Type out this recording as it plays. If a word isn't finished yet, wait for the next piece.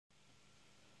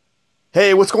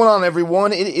Hey, what's going on,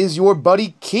 everyone? It is your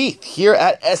buddy Keith here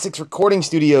at Essex Recording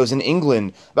Studios in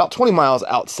England, about 20 miles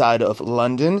outside of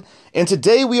London. And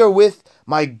today we are with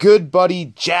my good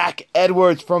buddy Jack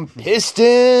Edwards from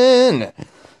Piston.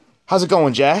 How's it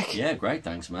going, Jack? Yeah, great,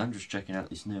 thanks, man. Just checking out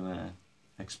this new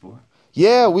Explorer.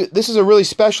 Yeah, this is a really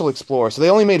special Explorer. So they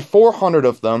only made 400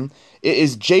 of them. It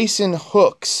is Jason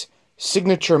Hook's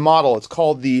signature model. It's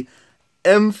called the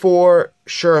M4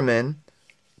 Sherman.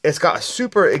 It's got a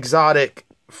super exotic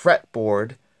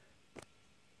fretboard,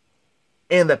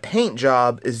 and the paint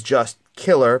job is just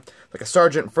killer, like a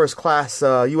Sergeant First Class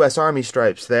U.S. Army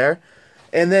stripes there.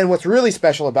 And then what's really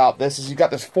special about this is you've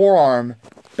got this forearm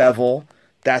bevel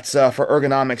that's for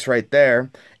ergonomics right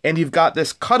there, and you've got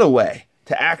this cutaway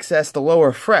to access the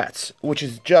lower frets, which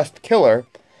is just killer,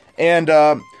 and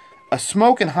a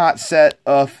smoking hot set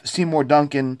of Seymour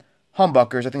Duncan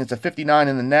humbuckers. I think it's a 59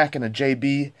 in the neck and a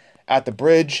JB at the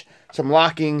bridge. Some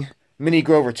locking Mini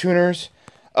Grover tuners.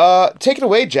 Take it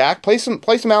away, Jack. Play some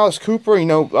Alice Cooper. You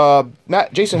know,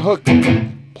 Jason Hook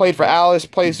played for Alice,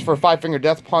 plays for Five Finger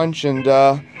Death Punch, and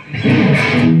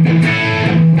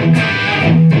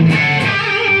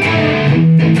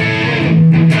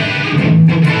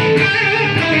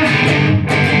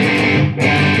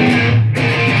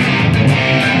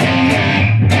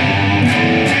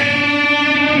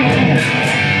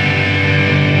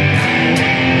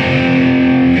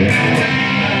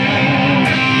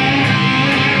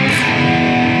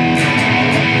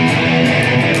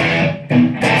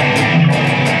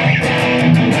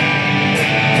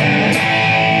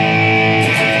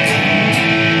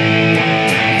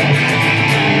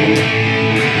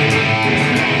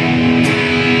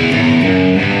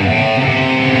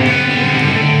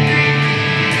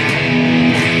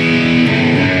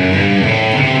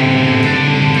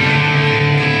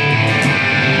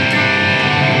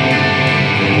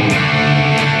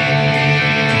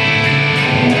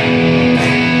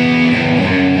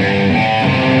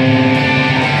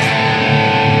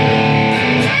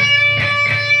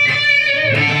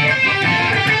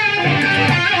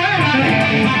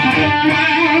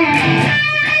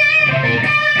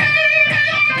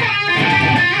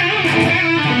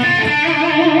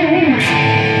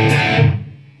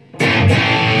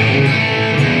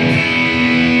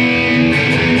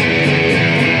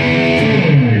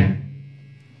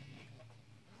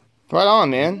right on,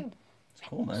 man. It's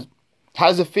cool, man. How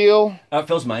does it feel? It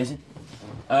feels amazing.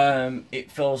 It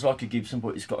feels like a Gibson,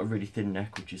 but it's got a really thin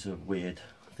neck, which is a weird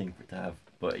thing for it to have.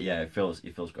 But yeah, it feels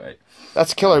great.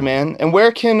 That's killer, man. And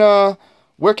where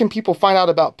can people find out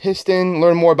about Piston,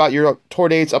 learn more about your tour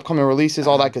dates, upcoming releases,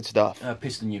 all that good stuff?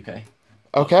 Piston UK.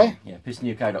 Okay. Yeah,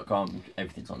 pistonuk.com.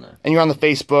 Everything's on there. And you're on the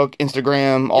Facebook,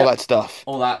 Instagram, all that stuff.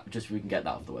 All that, just we can get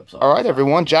that off the website. All right,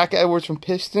 everyone. Jack Edwards from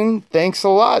Piston. Thanks a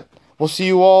lot. We'll see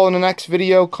you all in the next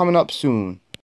video coming up soon.